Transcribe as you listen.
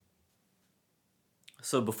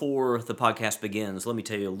So before the podcast begins, let me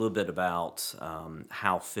tell you a little bit about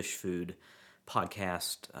how Fish Food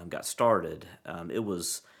Podcast got started. It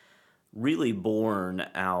was really born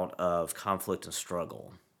out of conflict and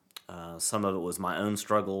struggle. Some of it was my own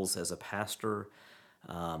struggles as a pastor,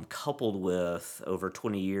 coupled with over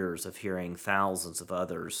 20 years of hearing thousands of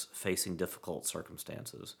others facing difficult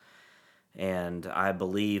circumstances. And I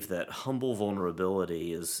believe that humble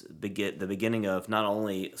vulnerability is the beginning of not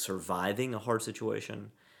only surviving a hard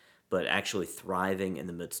situation, but actually thriving in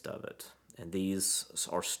the midst of it. And these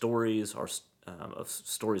are stories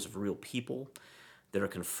of real people that are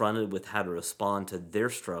confronted with how to respond to their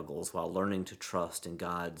struggles while learning to trust in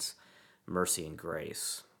God's mercy and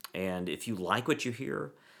grace. And if you like what you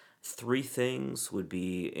hear, three things would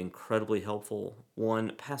be incredibly helpful.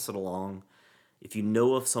 One, pass it along. If you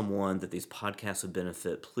know of someone that these podcasts would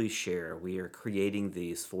benefit, please share. We are creating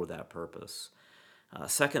these for that purpose.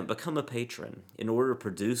 Second, become a patron. In order to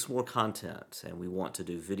produce more content, and we want to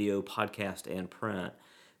do video, podcast, and print,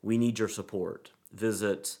 we need your support.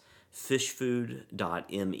 Visit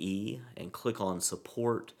fishfood.me and click on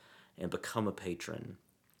support and become a patron.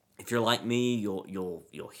 If you're like me,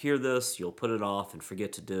 you'll hear this, you'll put it off and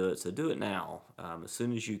forget to do it. So do it now. As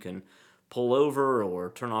soon as you can pull over or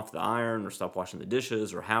turn off the iron or stop washing the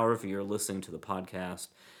dishes or however you're listening to the podcast,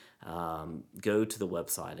 go to the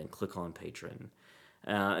website and click on Patron.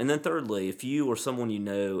 And then thirdly, if you or someone you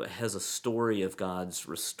know has a story of God's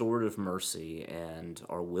restorative mercy and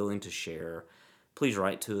are willing to share, please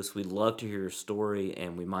write to us. We'd love to hear your story,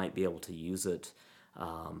 and we might be able to use it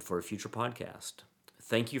for a future podcast.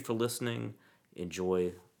 Thank you for listening.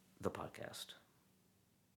 Enjoy the podcast.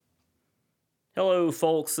 Hello,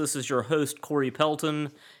 folks. This is your host, Corey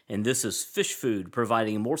Pelton, and this is Fish Food,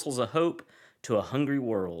 providing morsels of hope to a hungry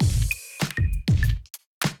world.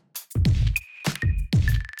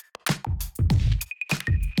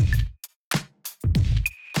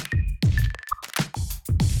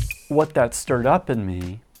 What that stirred up in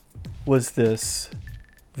me was this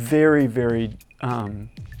very, very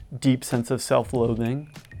deep sense of self-loathing,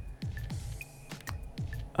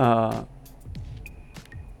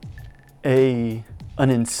 an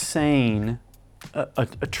insane, a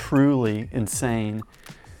truly insane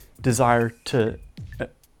desire to,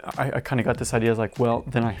 I kind of got this idea, like, well,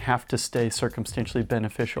 then I have to stay circumstantially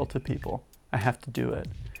beneficial to people. I have to do it.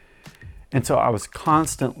 And so I was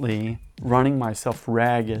constantly running myself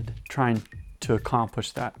ragged, trying to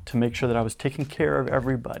accomplish that, to make sure that I was taking care of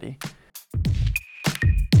everybody.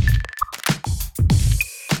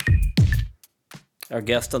 Our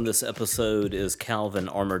guest on this episode is Calvin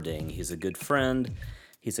Armerding. He's a good friend.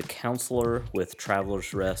 He's a counselor with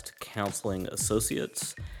Travelers Rest Counseling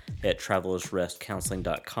Associates at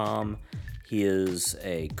travelersrestcounseling.com. He is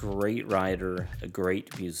a great writer, a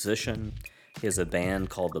great musician. He has a band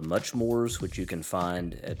called The Muchmores, which you can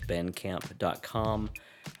find at bandcamp.com,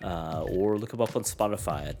 or look him up on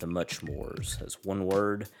Spotify at The Muchmores. That's one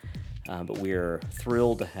word, but we are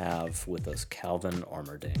thrilled to have with us Calvin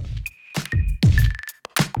Armerding.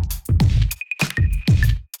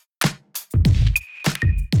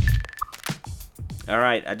 All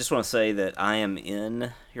right, I just want to say that I am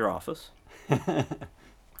in your office,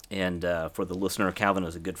 and for the listener, Calvin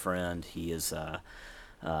is a good friend. He is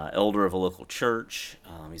elder of a local church.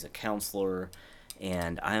 He's a counselor,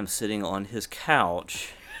 and I am sitting on his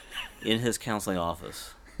couch in his counseling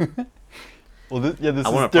office. Well, this is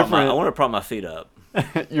different. I want to prop my feet up.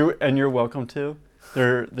 You're welcome to.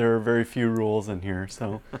 There are very few rules in here,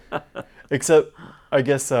 so except I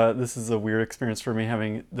guess this is a weird experience for me,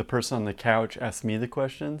 having the person on the couch ask me the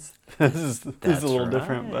questions. This is a little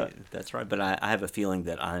different, but that's right. But I have a feeling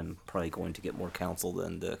that I'm probably going to get more counsel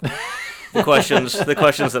than the questions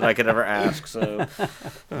that I could ever ask. So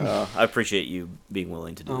I appreciate you being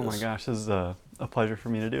willing to do this. Oh my gosh, this is a pleasure for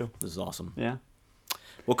me to do. This is awesome. Yeah.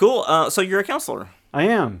 Well, cool. So you're a counselor. I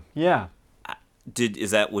am. Yeah.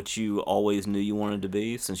 Is that what you always knew you wanted to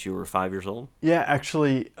be since you were 5 years old? Yeah,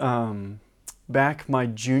 actually, back my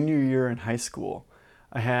junior year in high school,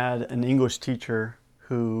 I had an English teacher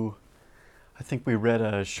who, I think we read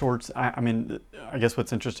a short, I mean, I guess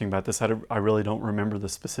what's interesting about this, I really don't remember the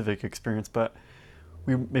specific experience, but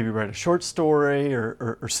we maybe read a short story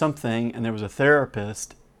or something, and there was a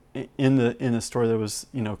therapist in the story. There was,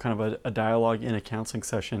 kind of a dialogue in a counseling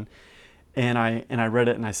session, and I read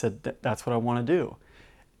it and I said, that's what I want to do.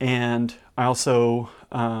 And I also,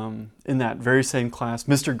 in that very same class,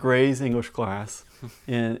 Mr. Gray's English class,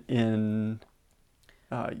 in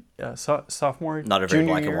sophomore, not a very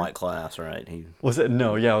black year. and white class, right? Was it?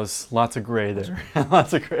 No, yeah, it was lots of gray there.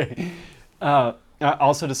 Lots of gray. I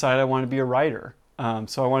also decided I wanted to be a writer.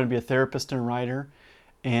 So I wanted to be a therapist and a writer.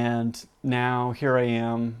 And now here I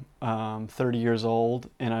am, 30 years old,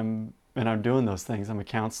 and I'm doing those things. I'm a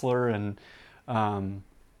counselor, and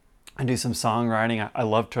I do some songwriting. I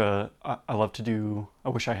love to do. I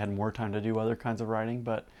wish I had more time to do other kinds of writing,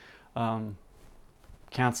 but um,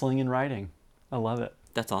 counseling and writing, I love it.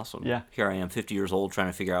 That's awesome. Yeah. Here I am, 50 years old, trying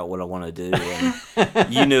to figure out what I want to do,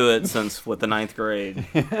 and you knew it since what, the ninth grade.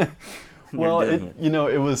 Well, You're doing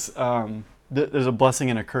it. it was. There's a blessing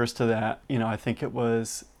and a curse to that. I think it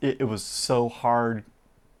was so hard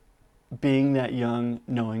being that young,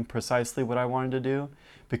 knowing precisely what I wanted to do,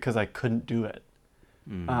 because I couldn't do it.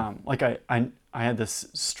 Like I had this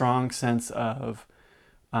strong sense of,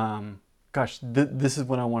 gosh, this is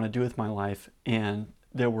what I want to do with my life, and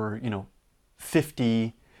there were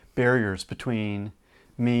 50 barriers between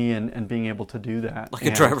me and being able to do that. Like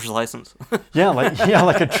a driver's license.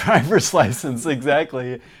 Like a driver's license,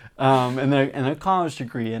 exactly. And a college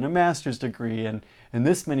degree and a master's degree and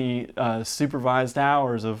this many supervised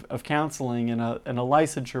hours of counseling and a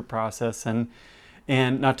licensure process,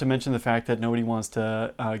 and not to mention the fact that nobody wants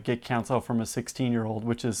to get counsel from a 16-year-old,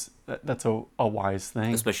 which that's a wise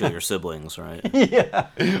thing. Especially your siblings, right? Yeah,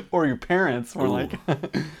 or your parents. Or Ooh. like,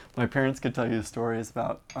 my parents could tell you stories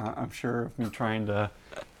about, I'm sure, of me trying to,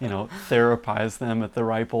 therapize them at the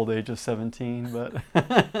ripe old age of 17. But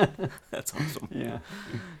That's awesome. yeah.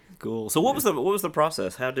 Cool. So what was the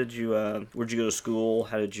process? How did you where'd you go to school?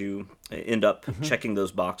 How did you end up checking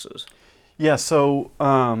those boxes? Yeah. So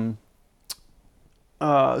I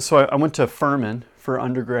went to Furman for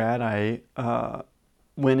undergrad. I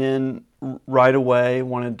went in right away.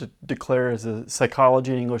 Wanted to declare as a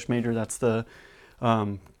psychology and English major. That's the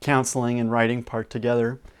counseling and writing part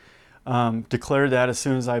together. Declared that as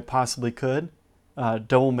soon as I possibly could.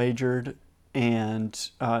 Double majored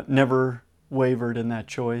and never wavered in that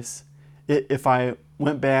choice. If I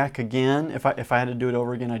went back again, if I had to do it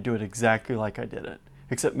over again, I'd do it exactly like I did it,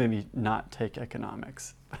 except maybe not take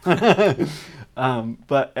economics. But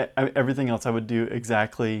everything else I would do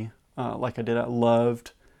exactly like I did. I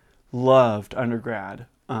loved undergrad.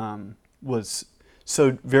 Was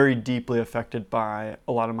so very deeply affected by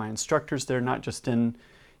a lot of my instructors there, not just in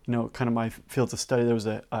kind of my fields of study. There was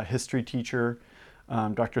a history teacher,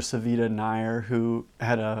 Dr. Savita Nair, who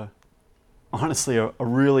had honestly a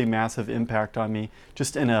really massive impact on me,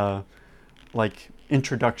 just in a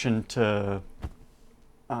introduction to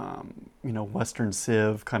Western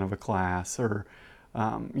Civ kind of a class, or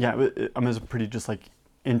it was a pretty just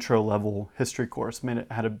intro level history course.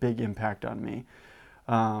 It had a big impact on me.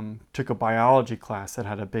 Took a biology class that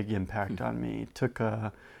had a big impact on me.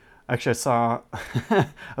 Actually, I saw, I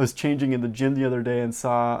was changing in the gym the other day and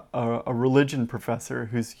saw a religion professor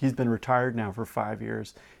he's been retired now for 5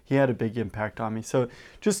 years. He had a big impact on me. So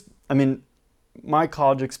my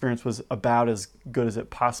college experience was about as good as it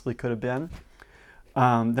possibly could have been.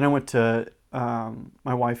 Then I went to,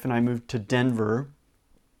 my wife and I moved to Denver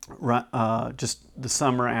just the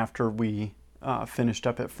summer after we finished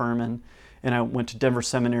up at Furman. And I went to Denver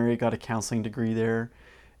Seminary, got a counseling degree there.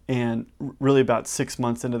 And really about 6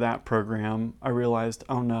 months into that program, I realized,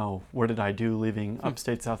 oh no, what did I do leaving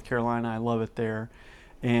upstate South Carolina? I love it there.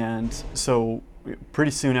 And so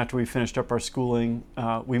pretty soon after we finished up our schooling,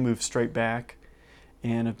 we moved straight back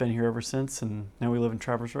and have been here ever since. And now we live in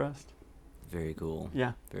Travelers Rest. Very cool.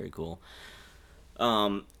 Yeah. Very cool.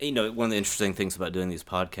 One of the interesting things about doing these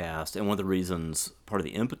podcasts, and one of the reasons, part of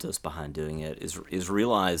the impetus behind doing it, is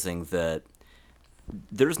realizing that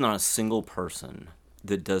there's not a single person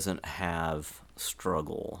that doesn't have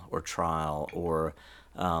struggle or trial or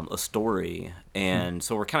a story, and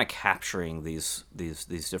so we're kind of capturing these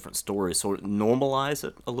different stories, so normalize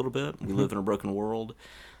it a little bit. We live in a broken world,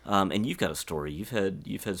 and you've got a story. You've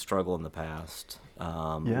had struggle in the past.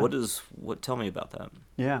 Yeah. Tell me about that.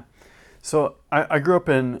 Yeah. So I grew up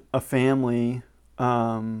in a family,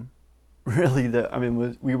 really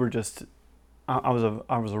we were just, I was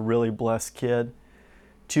a really blessed kid.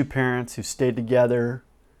 2 parents who stayed together,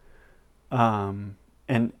 and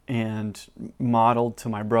modeled to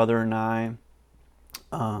my brother and I,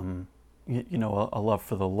 a love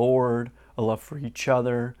for the Lord, a love for each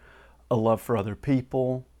other, a love for other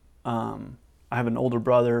people. I have an older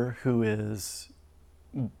brother who is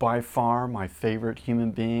by far my favorite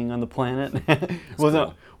human being on the planet.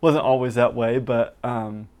 wasn't always that way, but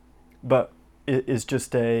it is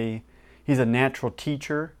just he's a natural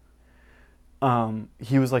teacher.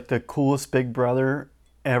 He was like the coolest big brother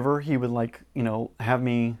ever. He would have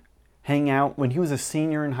me hang out. When he was a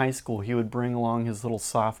senior in high school, he would bring along his little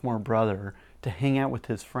sophomore brother to hang out with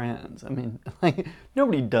his friends. I mean,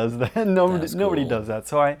 nobody does that. Nobody That's cool. does that.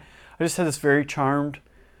 So I just had this very charmed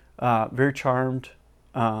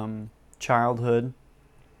childhood,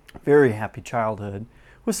 very happy childhood,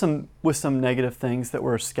 with some negative things that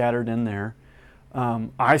were scattered in there.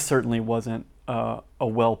 I certainly wasn't a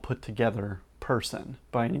well put together person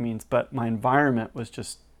by any means, but my environment was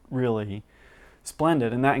just really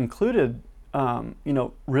splendid, and that included,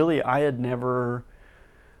 really I had never,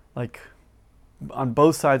 like, on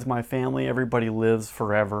both sides of my family, everybody lives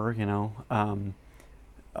forever.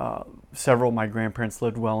 Several of my grandparents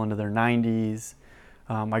lived well into their 90s.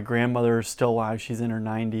 My grandmother is still alive; she's in her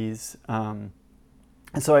 90s, and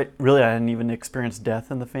so I hadn't even experienced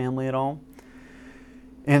death in the family at all.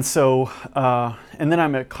 And so, and then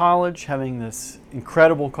I'm at college, having this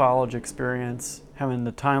incredible college experience, having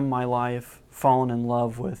the time of my life, fallen in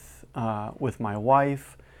love with my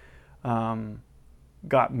wife,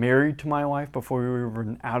 got married to my wife before we were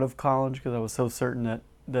even out of college because I was so certain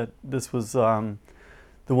that this was the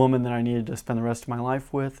woman that I needed to spend the rest of my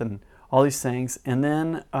life with, and all these things. And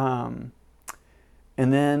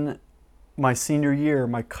then my senior year,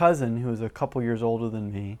 my cousin, who was a couple years older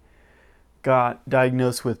than me, got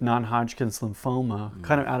diagnosed with non-Hodgkin's lymphoma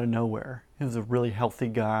kind of out of nowhere. He was a really healthy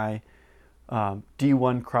guy,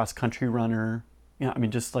 D1 cross-country runner.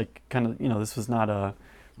 Just like kind of, this was not a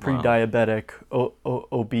pre-diabetic,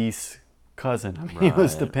 obese cousin. He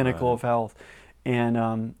was the pinnacle of health. And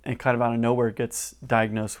kind of out of nowhere gets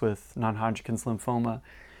diagnosed with non-Hodgkin's lymphoma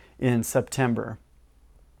in September.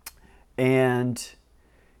 And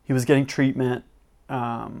he was getting treatment.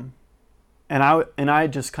 And I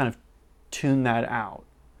just kind of tuned that out.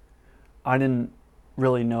 I didn't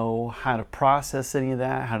really know how to process any of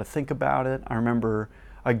that, how to think about it. I remember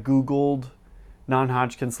I Googled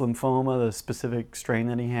non-Hodgkin's lymphoma, the specific strain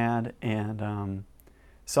that he had, and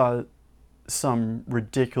saw some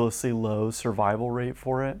ridiculously low survival rate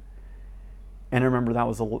for it. And I remember I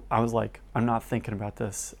was like, I'm not thinking about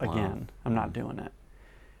this again. Wow. I'm not doing it.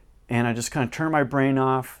 And I just kind of turned my brain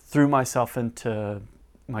off, threw myself into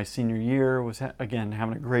my senior year, was again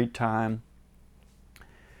having a great time.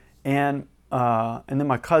 And then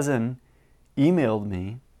my cousin emailed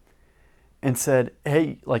me and said,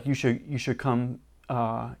 "Hey, like you should come.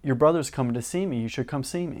 Your brother's coming to see me. You should come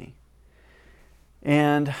see me."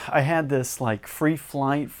 And I had this like free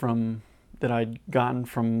flight that I'd gotten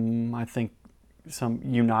from, I think, some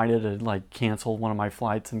United had like canceled one of my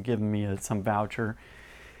flights and given me some voucher.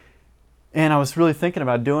 And I was really thinking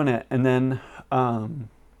about doing it. And then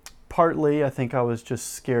partly I think I was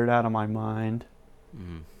just scared out of my mind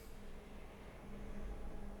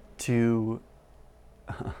to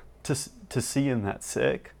see him that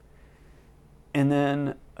sick. And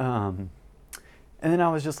then I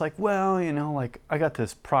was just like, well, like I got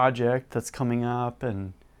this project that's coming up,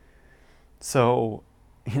 and so,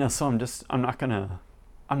 so I'm not going.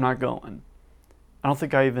 I don't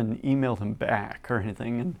think I even emailed him back or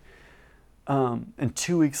anything. And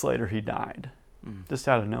 2 weeks later he died, just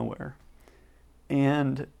out of nowhere.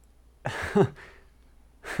 And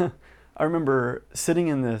I remember sitting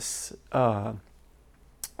in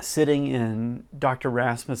Dr.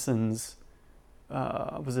 Rasmussen's,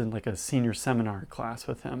 I was in like a senior seminar class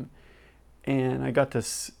with him, and I got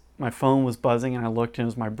my phone was buzzing, and I looked, and it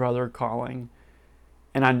was my brother calling,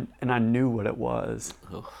 and I knew what it was.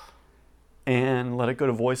 Ugh. And let it go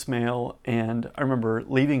to voicemail. And I remember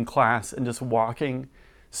leaving class and just walking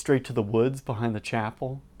straight to the woods behind the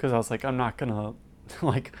chapel, because I was like, I'm not gonna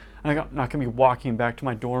be walking back to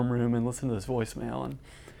my dorm room and listen to this voicemail. And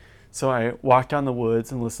so I walked down the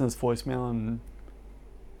woods and listened to this voicemail,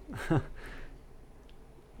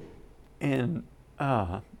 and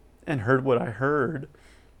heard what I heard,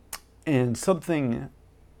 and something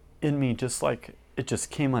in me just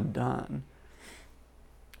came undone.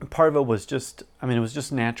 Part of it was just, it was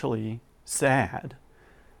just naturally sad,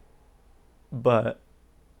 but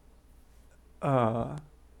all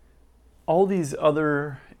these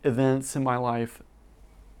other events in my life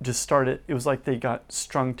just started, it was like they got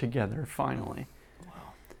strung together finally.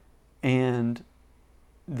 Wow. And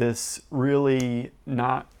this really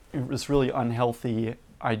unhealthy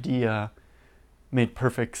idea made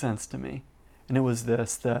perfect sense to me. And it was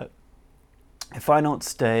this, that if I don't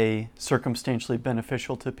stay circumstantially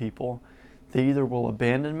beneficial to people, they either will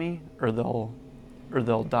abandon me or they'll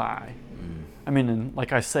die. And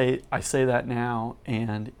like I say that now,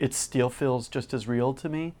 and it still feels just as real to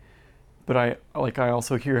me, but I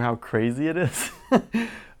also hear how crazy it is.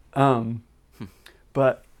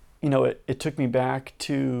 But it took me back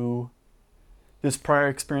to this prior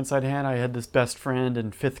experience I'd had. I had this best friend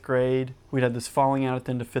in 5th grade. We'd had this falling out at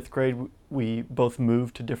the end of 5th grade. We both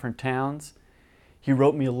moved to different towns. He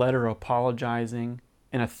wrote me a letter apologizing,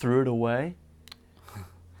 and I threw it away.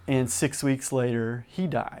 And 6 weeks later, he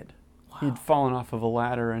died. Wow. He'd fallen off of a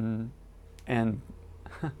ladder and and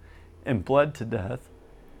bled to death.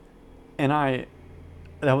 And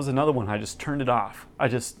that was another one. I just turned it off. I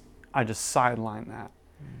just sidelined that.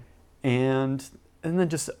 And then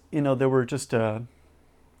just, there were just a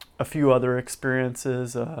few other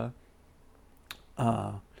experiences, a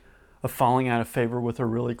falling out of favor with a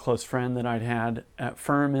really close friend that I'd had at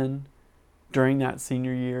Furman during that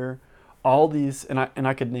senior year. All these, and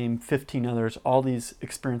I could name 15 others, all these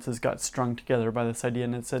experiences got strung together by this idea,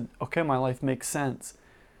 and it said, okay, my life makes sense.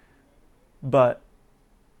 But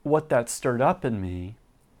what that stirred up in me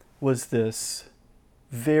was this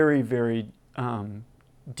very, very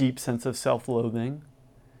deep sense of self-loathing,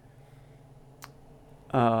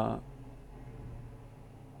 an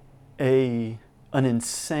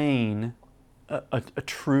insane, a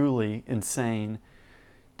truly insane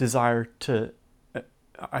desire to,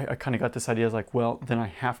 I kind of got this idea, I was like, well, then I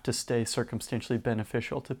have to stay circumstantially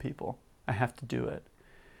beneficial to people. I have to do it.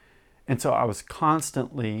 And so I was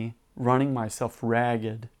constantly running myself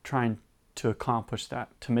ragged, trying to accomplish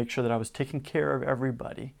that, to make sure that I was taking care of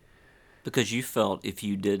everybody. Because you felt if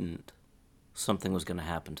you didn't, something was going to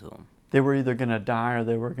happen to them. They were either going to die or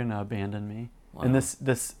they were going to abandon me. Wow. And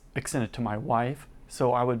this extended to my wife.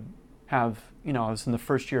 So I would have, I was in the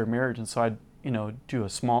first year of marriage, and so I'd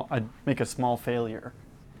make a small failure.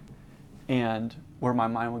 And where my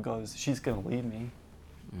mind would go is, she's going to leave me.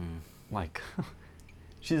 Like,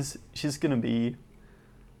 she's going to be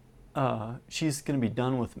done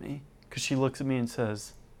with me. Because she looks at me and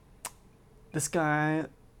says, this guy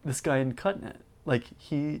isn't cutting it. Like,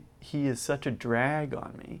 he is such a drag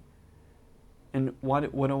on me. And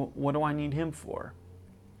what do I need him for?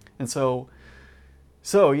 And so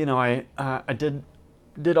I did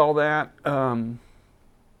all that.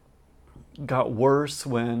 Got worse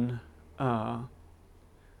when I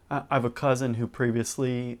have a cousin who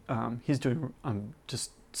previously I'm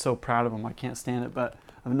just so proud of him. I can't stand it. But I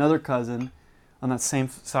have another cousin on that same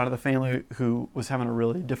side of the family who was having a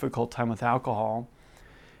really difficult time with alcohol,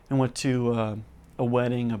 and went to a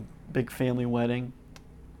wedding, a big family wedding.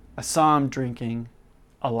 I saw him drinking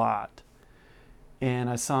a lot, and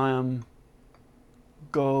I saw him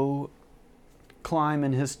go climb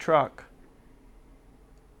in his truck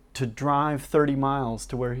to drive 30 miles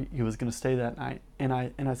to where he was going to stay that night. And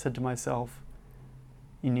I said to myself,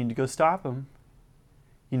 you need to go stop him.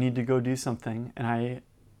 You need to go do something. And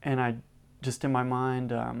I just in my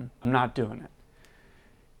mind, I'm not doing it.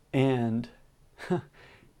 And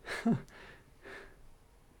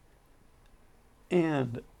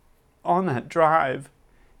and on that drive,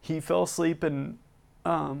 he fell asleep, and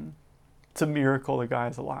it's a miracle the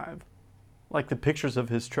guy's alive. Like, the pictures of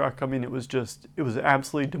his truck, I mean, it was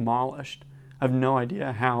absolutely demolished. I have no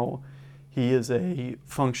idea how he is a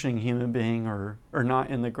functioning human being or not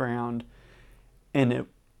in the ground. And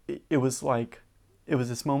it was like, it was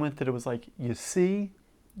this moment that it was like, do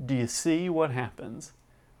you see what happens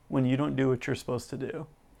when you don't do what you're supposed to do?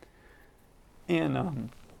 And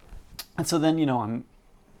so then,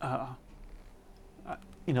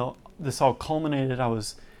 this all culminated. I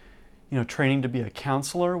was, training to be a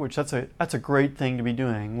counselor, which that's a great thing to be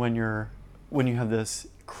doing when you have this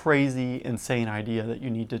crazy, insane idea that you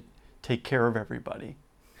need to take care of everybody.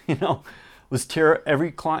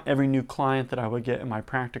 Every new client that I would get in my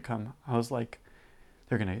practicum, I was like,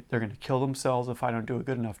 they're gonna kill themselves if I don't do a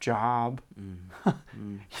good enough job.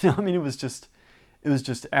 It was just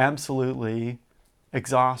absolutely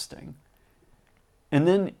exhausting. And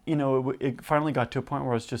then, it finally got to a point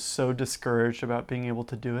where I was just so discouraged about being able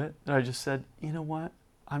to do it that I just said, you know what?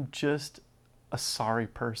 I'm just a sorry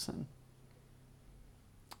person.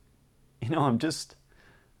 I'm just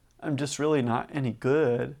really not any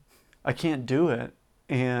good. I can't do it.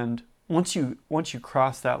 And once you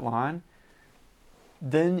cross that line,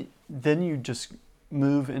 then you just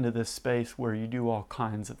move into this space where you do all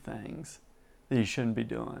kinds of things that you shouldn't be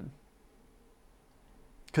doing.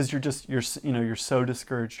 Because you're so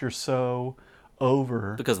discouraged, you're so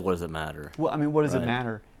over. Because what does it matter? Well, I mean, what does it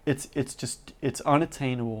matter? It's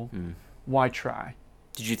unattainable. Why try?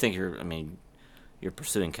 Did you think you're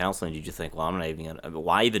pursuing counseling? Did you think, well, I'm not even gonna,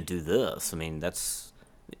 why even do this? I mean, is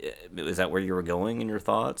that where you were going in your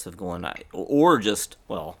thoughts of going, or just,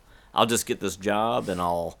 well, I'll just get this job and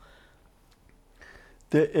I'll.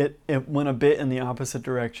 It went a bit in the opposite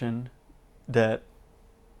direction, that.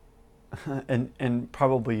 And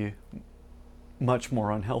probably much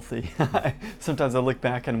more unhealthy. Sometimes I look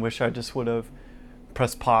back and wish I just would have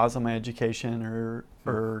pressed pause on my education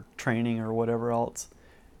or training or whatever else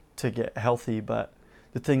to get healthy. But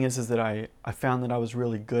the thing is that I found that I was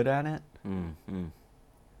really good at it.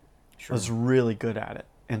 I was really good at it.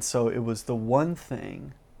 And so it was the one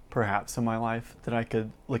thing, perhaps, in my life that I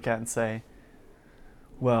could look at and say,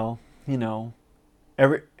 well, in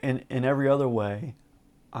every other way,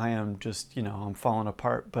 I am just, I'm falling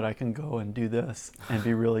apart, but I can go and do this and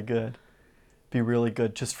be really good. Be really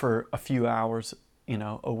good just for a few hours,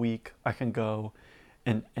 a week. I can go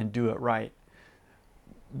and do it right.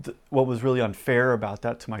 What was really unfair about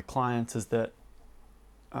that to my clients is that,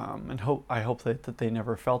 I hope that they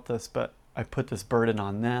never felt this, but I put this burden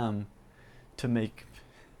on them to make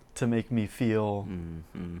me feel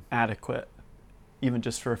adequate, even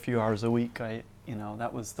just for a few hours a week.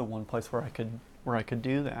 That was the one place where I could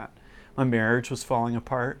do that. My marriage was falling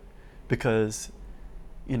apart because,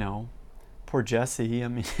 poor Jessie. I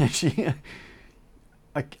mean,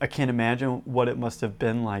 I can't imagine what it must have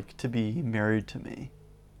been like to be married to me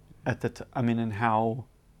at the and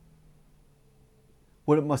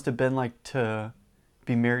what it must have been like to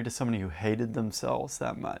be married to somebody who hated themselves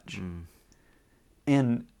that much,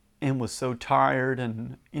 and was so tired,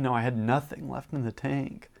 and I had nothing left in the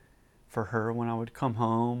tank for her when I would come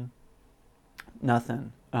home.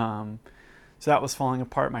 Nothing. So that was falling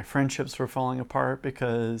apart. My friendships were falling apart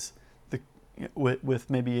because with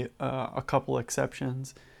maybe a couple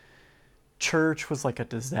exceptions. Church was like a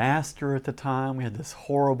disaster at the time. We had this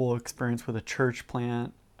horrible experience with a church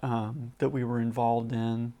plant that we were involved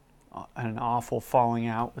in, an awful falling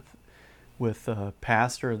out with a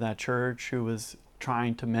pastor of that church who was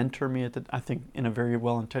trying to mentor me I think in a very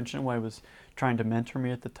well-intentioned way, was trying to mentor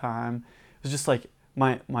me at the time. It was just like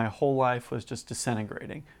my whole life was just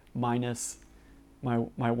disintegrating, minus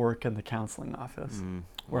my work in the counseling office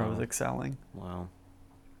where I was excelling. Wow.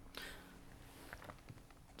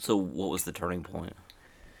 So what was the turning point?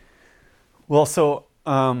 Well, so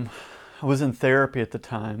I was in therapy at the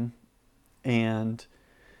time, and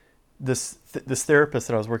this therapist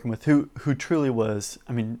that I was working with, who truly was,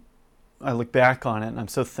 I look back on it and I'm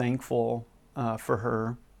so thankful for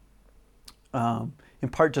her, in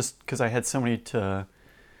part just because I had somebody to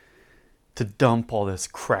dump all this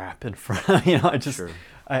crap in front of. Sure.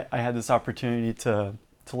 I had this opportunity to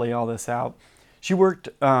lay all this out. She worked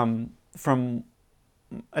from,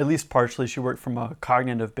 at least partially, she worked from a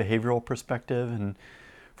cognitive behavioral perspective. And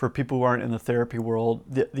for people who aren't in the therapy world,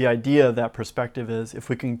 the idea of that perspective is if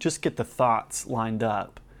we can just get the thoughts lined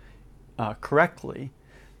up correctly,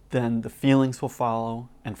 then the feelings will follow,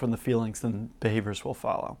 and from the feelings, then behaviors will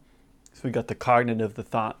follow. So we got the cognitive, the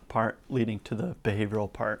thought part leading to the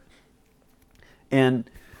behavioral part. And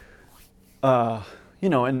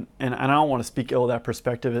and I don't want to speak ill of that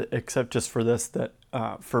perspective, except just for this, that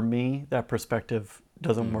for me, that perspective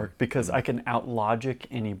doesn't work, because I can out-logic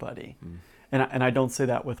anybody. And I don't say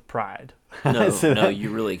that with pride. No, you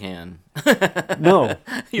really can. No.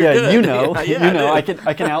 You're good. Yeah,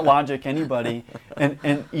 I can out-logic anybody,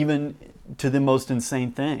 and even to the most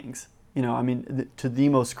insane things, to the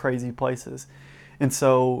most crazy places. And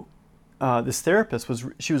so this therapist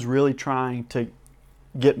was really trying to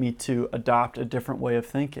get me to adopt a different way of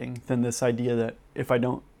thinking than this idea that if I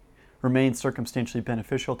don't remain circumstantially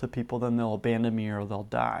beneficial to people, then they'll abandon me or they'll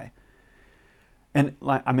die. And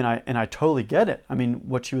I totally get it.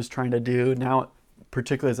 What she was trying to do now,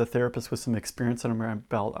 particularly as a therapist with some experience under my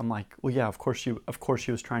belt, I'm like, well, yeah, of course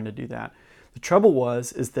she was trying to do that. The trouble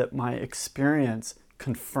is that my experience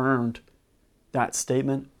confirmed that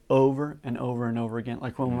statement over and over and over again.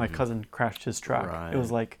 Like when my cousin crashed his truck, It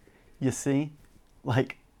was like, you see,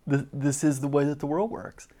 like this is the way that the world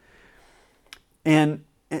works. And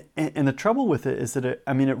the trouble with it is that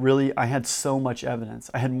I had so much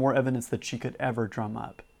evidence. I had more evidence that she could ever drum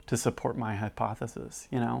up to support my hypothesis,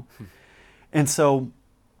 And so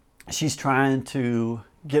she's trying to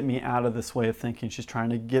get me out of this way of thinking. She's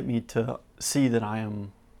trying to get me to see that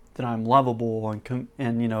I'm lovable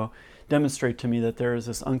and demonstrate to me that there is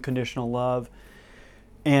this unconditional love.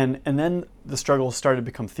 And then the struggle started to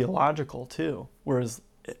become theological too, whereas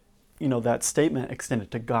that statement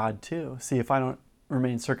extended to God too. See, if I don't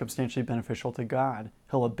remain circumstantially beneficial to God,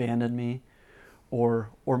 he'll abandon me, or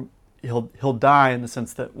he'll die, in the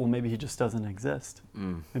sense that, well, maybe he just doesn't exist.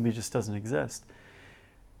 Maybe he just doesn't exist.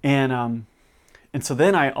 And so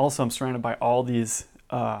then I also am surrounded by all these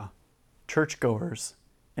churchgoers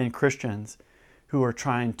and Christians who are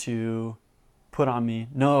trying to put on me,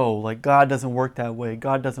 no, like God doesn't work that way.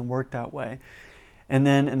 God doesn't work that way. And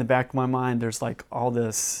then in the back of my mind, there's like all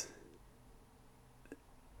this.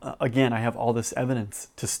 Again, I have all this evidence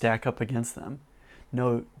to stack up against them.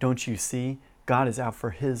 No, don't you see? God is out for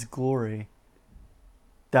his glory.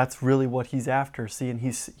 That's really what he's after. See, and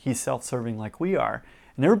he's self-serving like we are.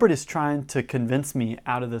 And everybody's trying to convince me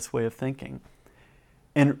out of this way of thinking.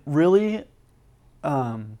 And really,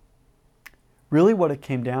 really what it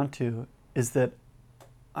came down to is that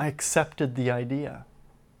I accepted the idea.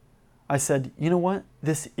 I said, you know what?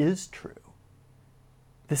 This is true.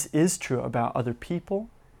 This is true about other people,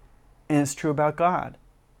 and it's true about God.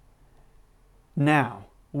 Now,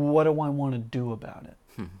 what do I want to do about it?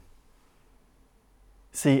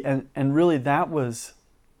 See, and really that was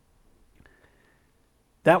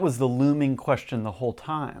the looming question the whole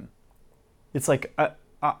time. It's like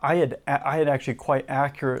I had actually quite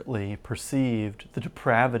accurately perceived the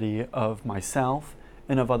depravity of myself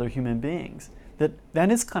and of other human beings.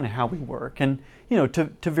 That is kind of how we work. And, you know,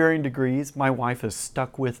 to varying degrees, my wife has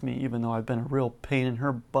stuck with me, even though I've been a real pain in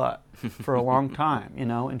her butt for a long time, you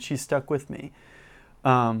know, and she's stuck with me.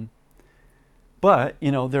 But,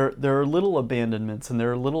 you know, there are little abandonments and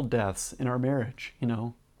there are little deaths in our marriage, you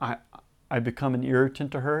know. I become an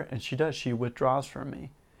irritant to her, and she does. She withdraws from me.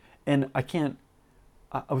 And I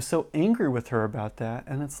was so angry with her about that,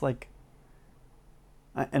 and it's like,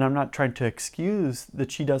 and I'm not trying to excuse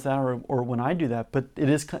that she does that or when I do that, but it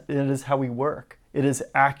is how we work. It is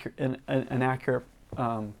accurate, an accurate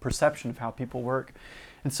perception of how people work.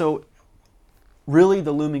 And so really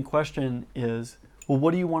the looming question is, well,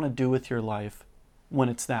 what do you want to do with your life when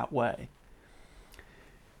it's that way?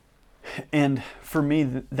 And for me,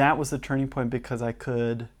 that was the turning point, because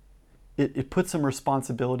it put some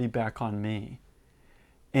responsibility back on me.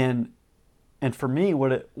 And for me,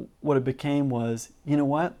 what it became was, you know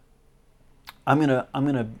what? I'm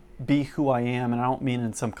gonna be who I am, and I don't mean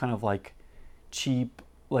in some kind of like cheap,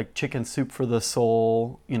 like chicken soup for the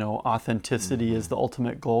soul, you know, authenticity is the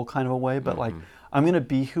ultimate goal kind of a way, but like I'm gonna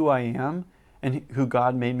be who I am and who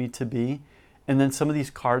God made me to be, and then some of these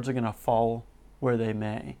cards are gonna fall where they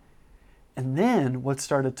may. And then what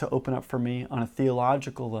started to open up for me on a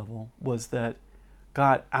theological level was that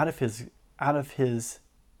God, out of his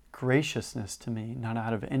graciousness to me, not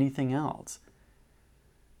out of anything else,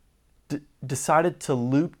 decided to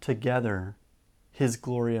loop together his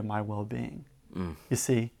glory and my well-being. You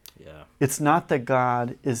see? Yeah. It's not that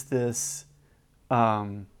God is this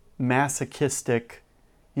masochistic,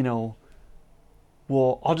 you know,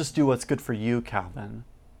 well, I'll just do what's good for you, Calvin.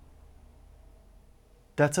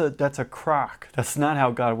 That's a crock. That's not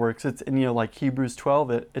how God works. And you know, like Hebrews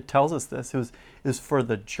 12, it tells us this. It was for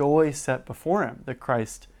the joy set before him that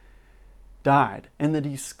Christ died, and that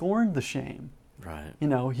he scorned the shame. Right. You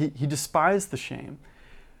know, he despised the shame.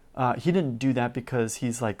 He didn't do that because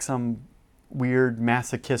he's like some weird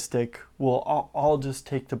masochistic, well, I'll just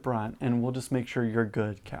take the brunt and we'll just make sure you're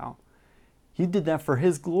good, Cal. He did that for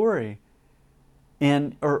his glory.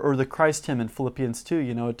 And or the Christ hymn in Philippians 2,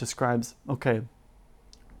 you know, it describes, okay,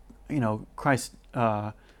 you know, Christ,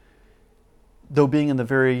 though being in the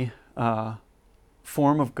very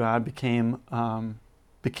form of God, became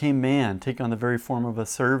man, taking on the very form of a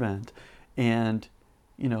servant, and,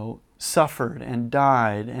 you know, suffered and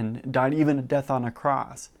died even a death on a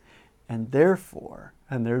cross. And therefore,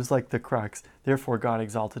 and there's like the crux, therefore God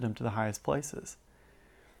exalted him to the highest places.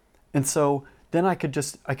 And so then I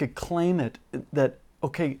could claim it that,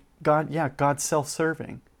 okay, God's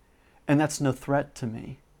self-serving, and that's no threat to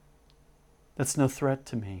me. That's no threat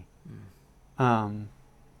to me.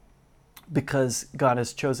 Because God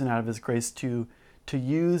has chosen out of his grace to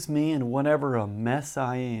use me in whatever a mess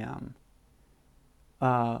I am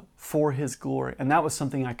for his glory. And that was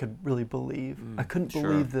something I could really believe. I couldn't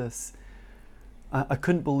believe this. I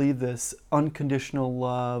couldn't believe this unconditional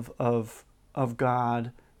love of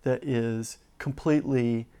God that is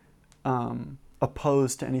completely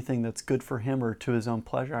opposed to anything that's good for him or to his own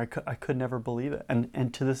pleasure. I could never believe it.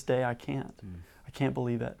 And to this day, I can't. I can't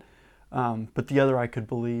believe it. But the other I could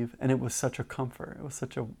believe, and it was such a comfort. It was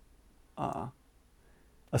such a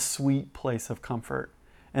sweet place of comfort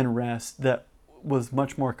and rest that was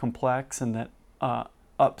much more complex and that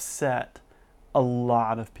upset a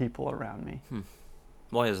lot of people around me.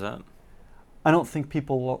 Why is that? I don't think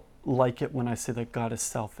people like it when I say that God is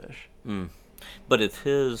selfish. But if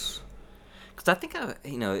his... Because I think, I'm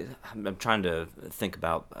trying to think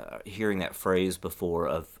about hearing that phrase before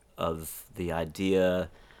of the idea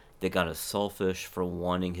that God is selfish for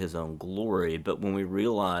wanting his own glory. But when we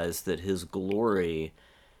realize that his glory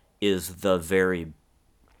is the very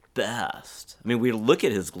best, I mean, we look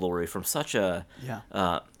at his glory from such a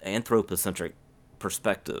anthropocentric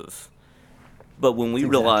perspective. But when we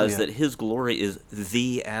realize that his glory is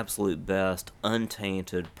the absolute best,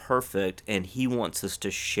 untainted, perfect, and he wants us to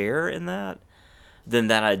share in that, then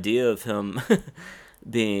that idea of him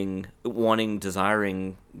desiring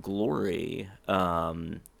glory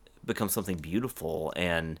becomes something beautiful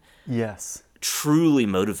and truly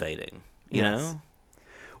motivating, you know?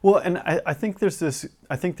 Well, and I think there's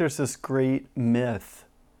this great myth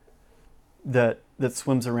that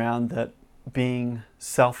swims around that being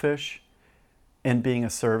selfish and being a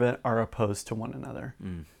servant are opposed to one another.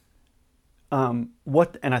 And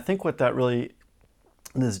I think what that really,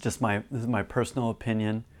 this is my personal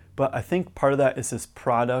opinion, but I think part of that is this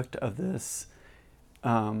product of this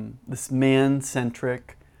this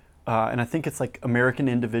man-centric, and I think it's like American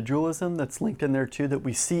individualism that's linked in there too, that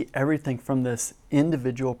we see everything from this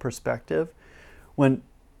individual perspective. When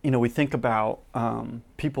we think about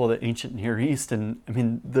people of the ancient Near East, and I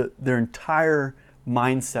mean their entire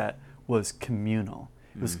mindset was communal.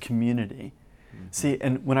 It was community. See,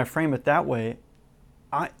 and when I frame it that way,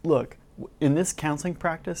 look, in this counseling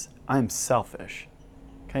practice, I'm selfish.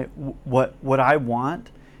 Okay, what I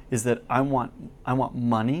want is that I want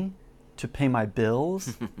money to pay my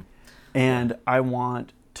bills, and I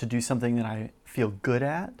want to do something that I feel good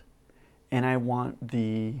at, and I want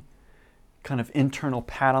the kind of internal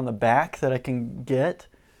pat on the back that I can get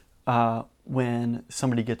when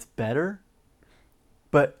somebody gets better.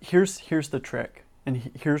 But here's the trick,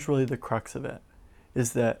 and here's really the crux of it,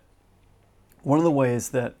 is that one of the ways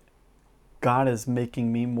that God is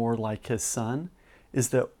making me more like His Son is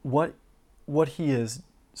that what He has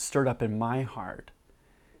stirred up in my heart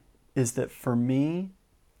is that for me,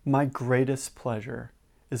 my greatest pleasure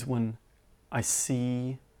is when I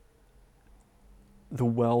see the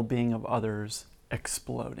well-being of others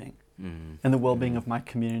exploding, and the well-being of my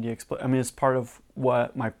community explode. I mean, it's part of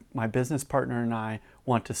what my business partner and I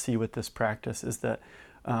want to see with this practice is that,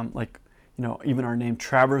 even our name,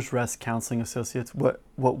 Travelers Rest Counseling Associates, what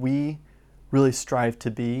we really strive to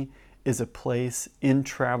be is a place in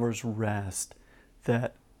Travelers Rest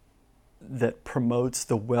that promotes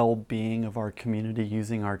the well-being of our community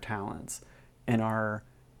using our talents and our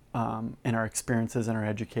experiences and our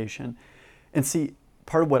education. And see,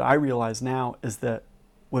 part of what I realize now is that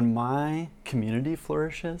when my community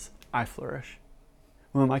flourishes, I flourish.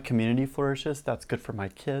 When my community flourishes, that's good for my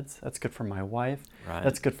kids, that's good for my wife, Right.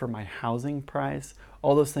 That's good for my housing price,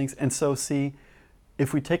 all those things. And so see,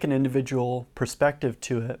 if we take an individual perspective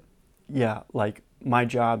to it, yeah, like my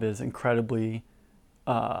job is incredibly,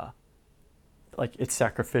 it's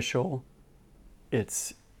sacrificial.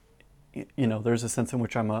 It's, there's a sense in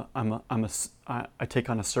which I take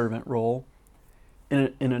on a servant role.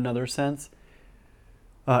 In another sense,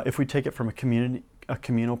 if we take it from a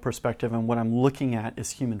communal perspective, and what I'm looking at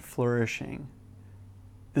is human flourishing,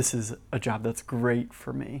 this is a job that's great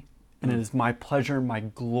for me, and it is my pleasure and my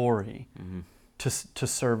glory to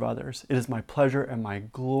serve others. It is my pleasure and my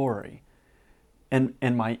glory and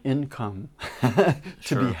my income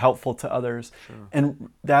to be helpful to others. Sure. And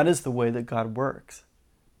that is the way that God works.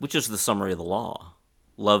 Which is the summary of the law.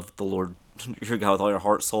 Love the Lord your God with all your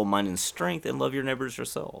heart, soul, mind, and strength, and love your neighbors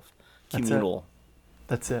yourself. Communal.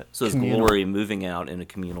 That's it. So it's glory moving out in a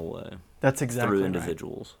communal way. That's exactly through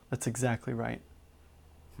individuals. Right. That's exactly right.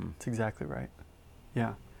 That's exactly right.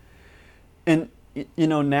 Yeah. And,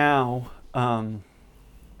 now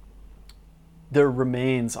there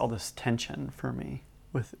remains all this tension for me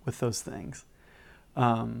with those things.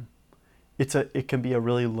 It can be a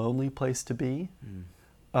really lonely place to be,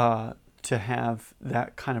 to have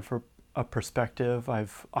that kind of a perspective.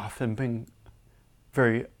 I've often been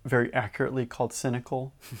very, very accurately called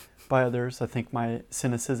cynical by others. I think my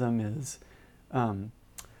cynicism is, I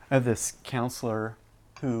have this counselor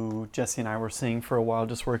who Jesse and I were seeing for a while,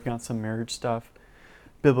 just working on some marriage stuff,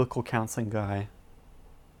 biblical counseling guy,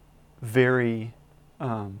 very,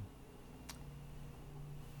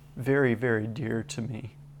 very, very dear to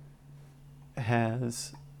me,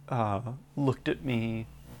 has looked at me,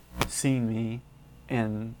 seen me,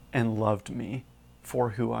 and loved me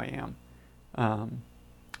for who I am.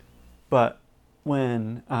 But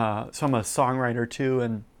when, so I'm a songwriter too,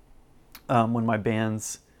 and when my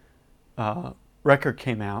band's record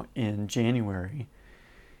came out in January,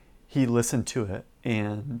 he listened to it,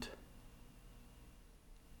 and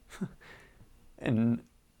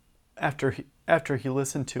after he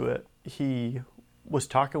listened to it, he was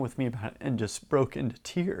talking with me about it and just broke into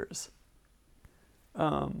tears.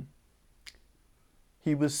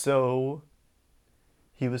 He was so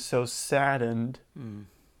saddened.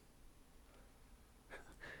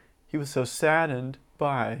 He was so saddened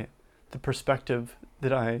by the perspective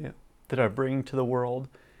that I bring to the world,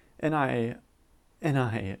 and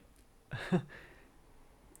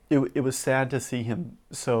it was sad to see him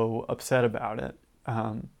so upset about it,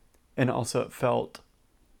 and also it felt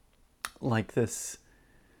like this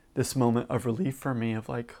moment of relief for me of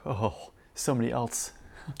like, oh, somebody else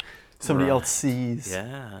sees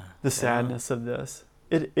the sadness of this.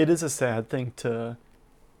 It is a sad thing to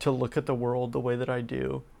to look at the world the way that I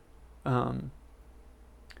do.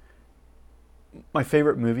 My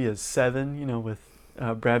favorite movie is Seven, with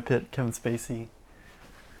Brad Pitt, Kevin Spacey.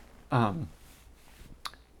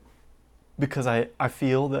 Because I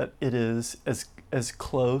feel that it is as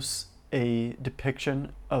close a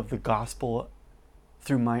depiction of the gospel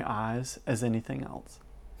through my eyes as anything else.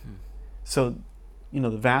 So, the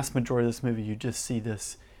vast majority of this movie, you just see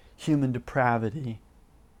this human depravity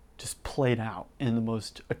just played out in the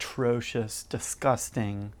most atrocious,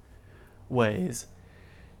 disgusting ways.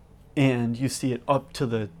 And you see it up till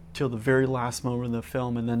the very last moment of the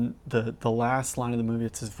film, and then the last line of the movie,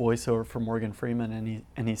 it's his voiceover for Morgan Freeman,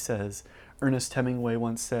 and he says, Ernest Hemingway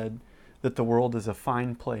once said that the world is a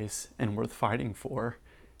fine place and worth fighting for.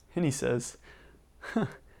 And he says,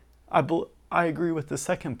 I agree with the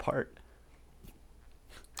second part.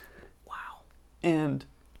 Wow. And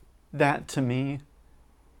that, to me,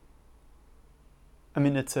 I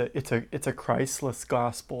mean, it's a Christless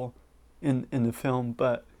gospel in the film,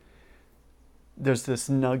 but there's this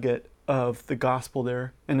nugget of the gospel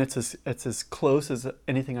there, and it's as close as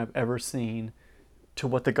anything I've ever seen to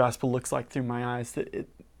what the gospel looks like through my eyes. That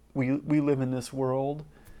we live in this world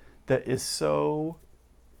that is so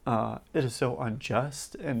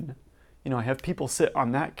unjust, and I have people sit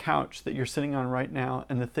on that couch that you're sitting on right now,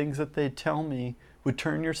 and the things that they tell me would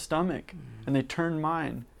turn your stomach, and they turn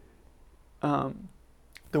mine.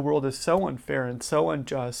 The world is so unfair and so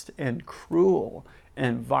unjust and cruel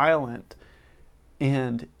and violent,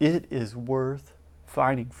 and it is worth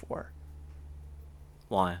fighting for.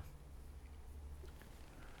 Why?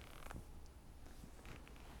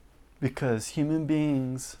 Because human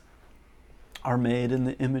beings are made in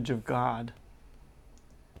the image of God.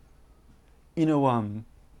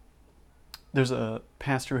 There's a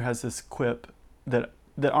pastor who has this quip that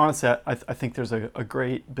honestly, I think there's a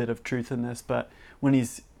great bit of truth in this, but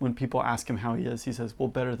when people ask him how he is, he says, well,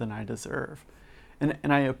 better than I deserve.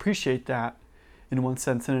 And I appreciate that in one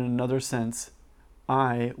sense, and in another sense,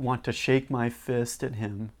 I want to shake my fist at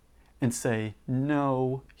him and say,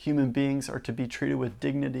 no, human beings are to be treated with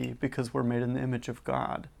dignity because we're made in the image of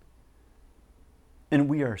God. And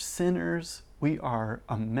we are sinners. We are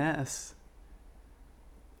a mess.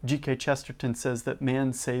 G.K. Chesterton says that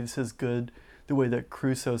man saves his good the way that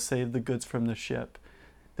Crusoe saved the goods from the ship,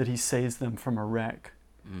 that he saves them from a wreck.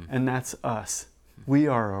 And that's us. We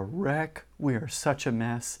are a wreck. We are such a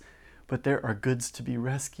mess, but there are goods to be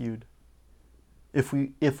rescued if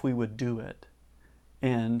we would do it.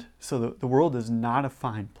 And so the world is not a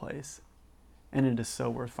fine place, and it is so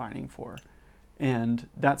worth fighting for. And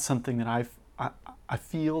that's something that I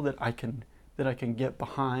feel that I can get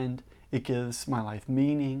behind. It gives my life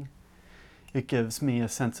meaning. It gives me a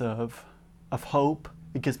sense of hope.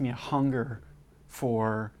 It gives me a hunger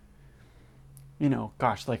for,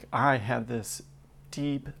 I have this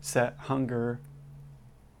deep set hunger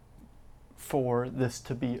for this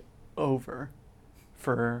to be over,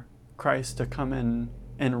 for Christ to come in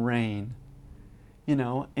and reign,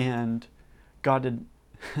 and God did.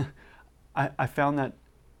 I found that,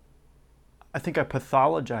 I think I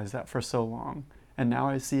pathologized that for so long, and now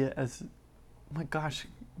I see it as, oh my gosh,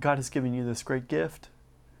 God has given you this great gift.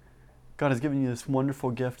 God has given you this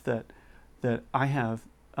wonderful gift that I have.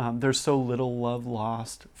 There's so little love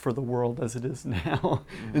lost for the world as it is now,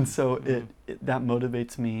 and so it that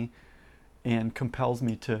motivates me and compels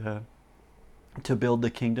me to build the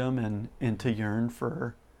kingdom and to yearn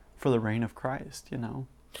for the reign of Christ.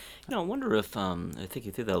 I wonder if I think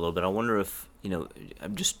you through that a little bit. I wonder if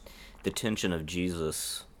just the tension of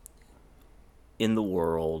Jesus in the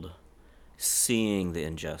world, seeing the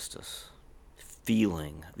injustice,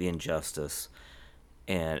 feeling the injustice,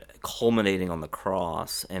 and culminating on the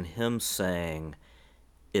cross, and him saying,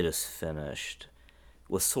 "It is finished,"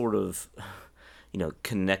 was sort of,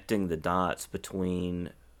 connecting the dots between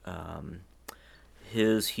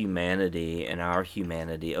his humanity and our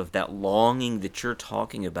humanity, of that longing that you're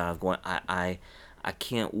talking about, of going, I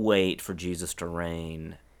can't wait for Jesus to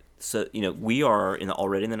reign. So, we are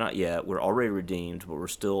already in the not yet. We're already redeemed, but we're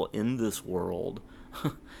still in this world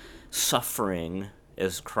suffering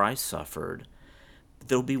as Christ suffered.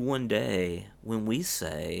 There'll be one day when we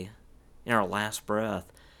say, in our last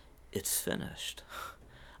breath, it's finished.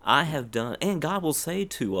 I have done, and God will say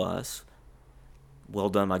to us, well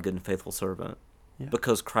done, my good and faithful servant,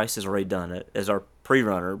 because Christ has already done it as our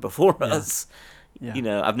pre-runner before us.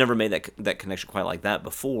 Yeah. I've never made that connection quite like that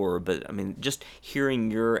before, but I mean, just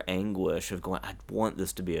hearing your anguish of going, I want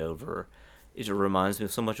this to be over, it reminds me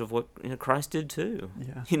of so much of what Christ did too.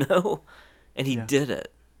 Yeah. And he did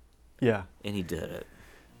it. Yeah. And he did it.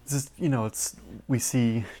 We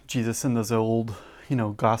see Jesus in those old,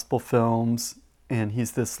 gospel films, and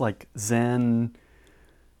he's this like Zen,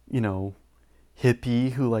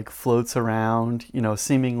 hippie who like floats around,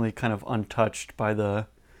 seemingly kind of untouched by the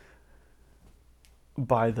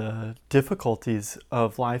difficulties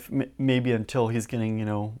of life, maybe until he's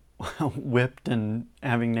getting, whipped and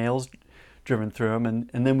having nails driven through him,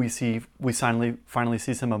 and then we finally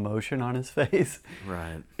see some emotion on his face.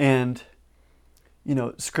 Right. And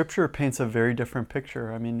Scripture paints a very different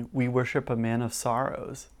picture. I mean, we worship a man of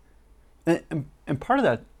sorrows, and part of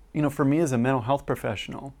that, for me as a mental health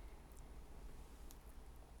professional,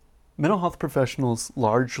 mental health professionals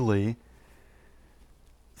largely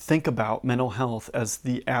think about mental health as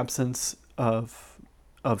the absence of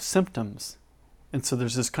symptoms. And so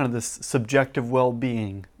there's this subjective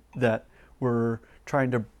well-being that we're trying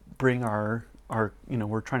to bring our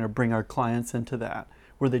clients into, that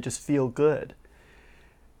where they just feel good.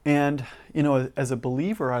 And as a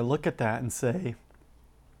believer, I look at that and say,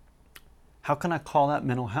 how can I call that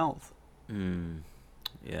mental health?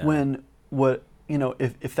 Yeah. When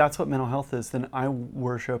if that's what mental health is, then I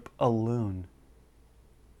worship a loon.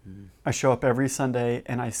 I show up every Sunday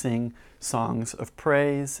and I sing songs of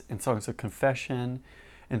praise and songs of confession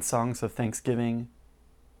and songs of thanksgiving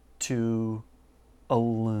to a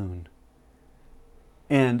loon.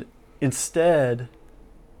 And instead,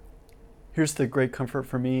 here's the great comfort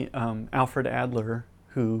for me. Alfred Adler,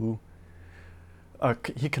 who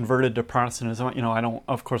he converted to Protestantism.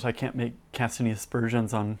 I can't cast any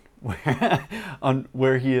aspersions on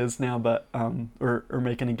where he is now, but or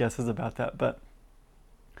make any guesses about that. But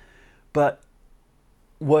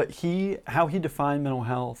how he defined mental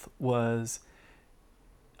health was,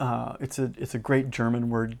 it's a great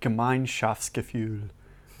German word, Gemeinschaftsgefühl,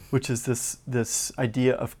 which is this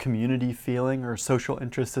idea of community feeling or social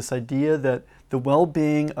interest, this idea that the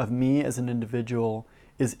well-being of me as an individual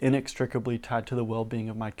is inextricably tied to the well-being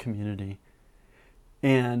of my community.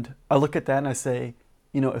 And I look at that and I say,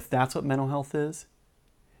 if that's what mental health is,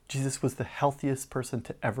 Jesus was the healthiest person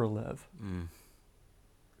to ever live.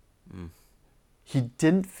 He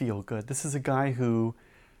didn't feel good. This is a guy who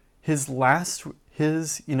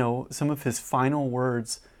some of his final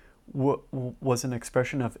words was an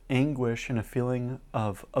expression of anguish and a feeling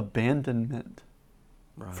of abandonment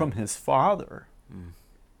from his Father.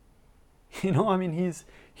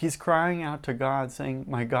 He's crying out to God saying,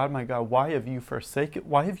 my God, why have you forsaken,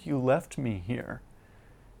 why have you left me here?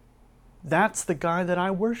 That's the guy that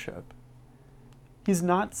I worship. He's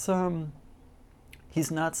not some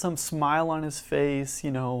smile on his face,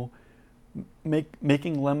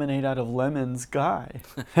 making lemonade out of lemons guy.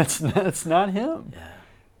 That's not him.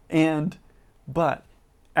 Yeah. But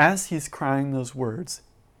as he's crying those words,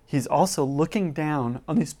 he's also looking down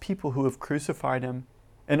on these people who have crucified him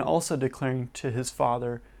and also declaring to his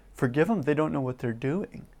Father, forgive them, they don't know what they're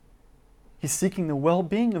doing. He's seeking the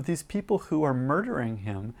well-being of these people who are murdering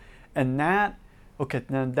him. And now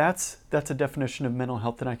that's a definition of mental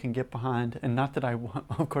health that I can get behind. And not that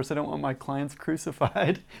of course I don't want my clients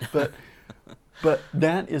crucified, but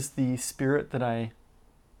that is the spirit that I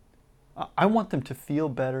want them to feel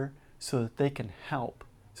better so that they can help,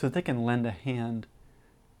 so that they can lend a hand.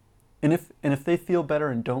 And if they feel better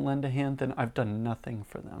and don't lend a hand, then I've done nothing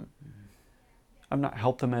for them. I've not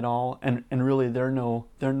helped them at all, and really they're no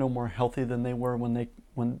more healthy than they were when they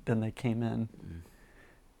came in.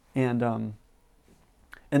 And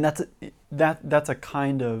that's a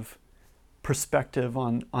kind of perspective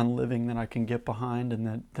on living that I can get behind,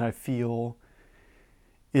 and that I feel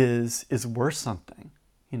is worth something.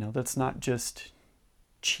 That's not just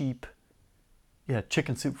cheap,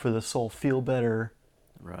 chicken soup for the soul, feel better,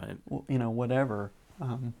 right? Whatever.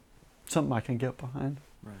 Something I can get behind.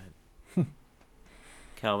 Right.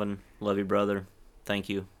 Calvin, love you, brother. Thank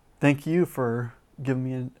you. Thank you for giving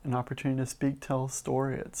me an opportunity to speak, tell a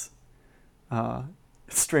story. It's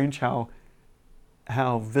strange how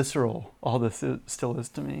visceral all this still is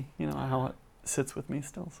to me. How it sits with me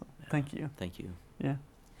still. So thank you. Thank you. Yeah.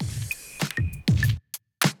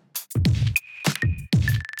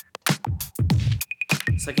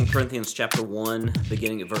 2 Corinthians chapter 1,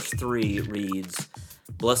 beginning at verse 3, reads,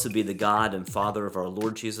 Blessed be the God and Father of our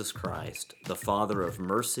Lord Jesus Christ, the Father of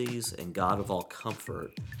mercies and God of all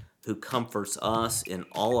comfort, who comforts us in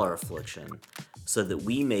all our affliction, so that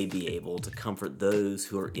we may be able to comfort those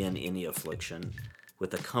who are in any affliction,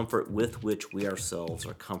 with the comfort with which we ourselves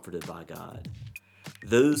are comforted by God.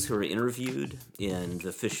 Those who are interviewed in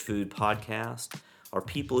the Fish Food podcast are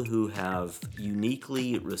people who have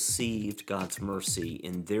uniquely received God's mercy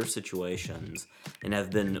in their situations and have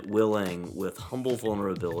been willing, with humble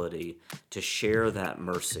vulnerability, to share that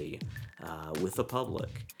mercy with the public.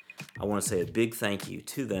 I want to say a big thank you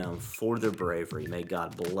to them for their bravery. May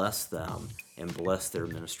God bless them and bless their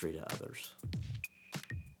ministry to others.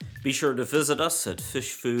 Be sure to visit us at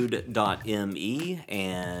fishfood.me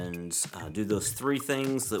and do those 3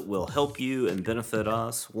 things that will help you and benefit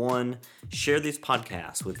us. 1, share these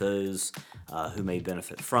podcasts with those who may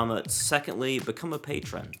benefit from it. Secondly, become a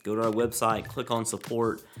patron. Go to our website, click on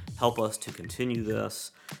support, help us to continue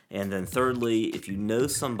this. And then thirdly, if you know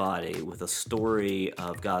somebody with a story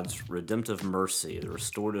of God's redemptive mercy, the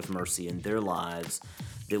restorative mercy in their lives,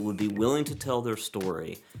 that would be willing to tell their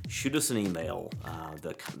story, shoot us an email.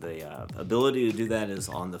 The ability to do that is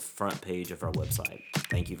on the front page of our website.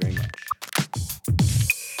 Thank you very much.